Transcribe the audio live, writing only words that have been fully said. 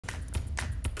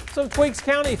Some Twiggs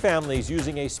County families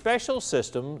using a special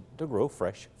system to grow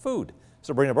fresh food.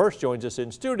 Sabrina Burst joins us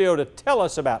in studio to tell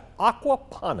us about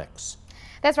aquaponics.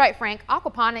 That's right, Frank.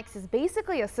 Aquaponics is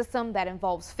basically a system that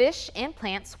involves fish and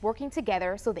plants working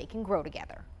together so they can grow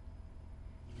together.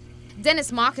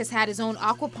 Dennis Mock has had his own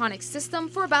aquaponics system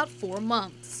for about 4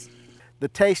 months. The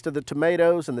taste of the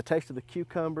tomatoes and the taste of the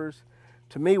cucumbers,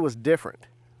 to me, was different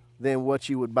than what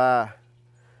you would buy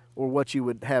or what you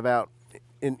would have out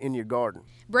in your garden.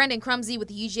 Brandon Crumsey with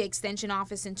the UGA Extension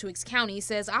Office in Twiggs County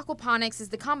says aquaponics is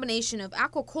the combination of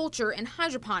aquaculture and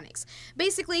hydroponics.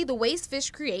 Basically, the waste fish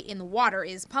create in the water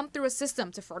is pumped through a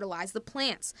system to fertilize the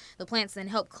plants. The plants then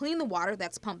help clean the water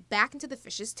that's pumped back into the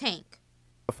fish's tank.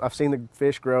 I've seen the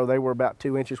fish grow. They were about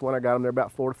 2 inches when I got them. They're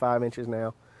about 4 to 5 inches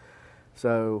now.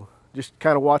 So just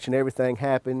kind of watching everything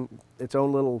happen, its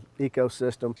own little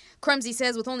ecosystem. Crumsey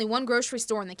says with only one grocery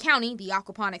store in the county, the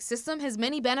aquaponics system has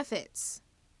many benefits.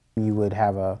 You would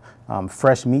have a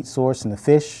fresh meat source in the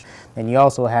fish, and you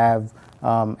also have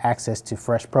access to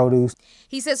fresh produce.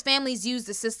 He says families use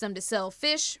the system to sell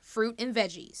fish, fruit, and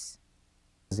veggies.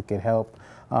 It could help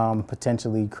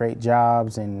potentially create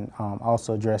jobs and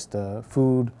also address the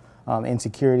food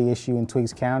insecurity issue in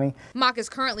Twiggs County. Mock is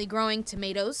currently growing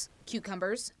tomatoes,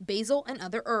 cucumbers, basil, and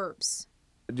other herbs.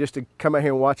 Just to come out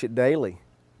here and watch it daily,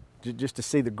 just to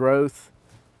see the growth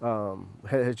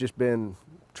has just been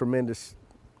tremendous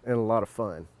and a lot of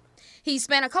fun. He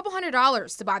spent a couple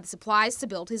 $100s to buy the supplies to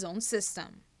build his own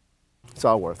system. It's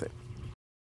all worth it.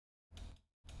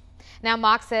 Now,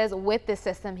 Mock says with this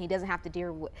system, he doesn't have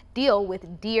to deal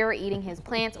with deer eating his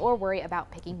plants or worry about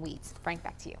picking weeds. Frank,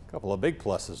 back to you. A couple of big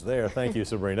pluses there. Thank you,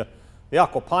 Sabrina. The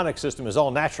aquaponics system is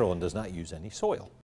all natural and does not use any soil.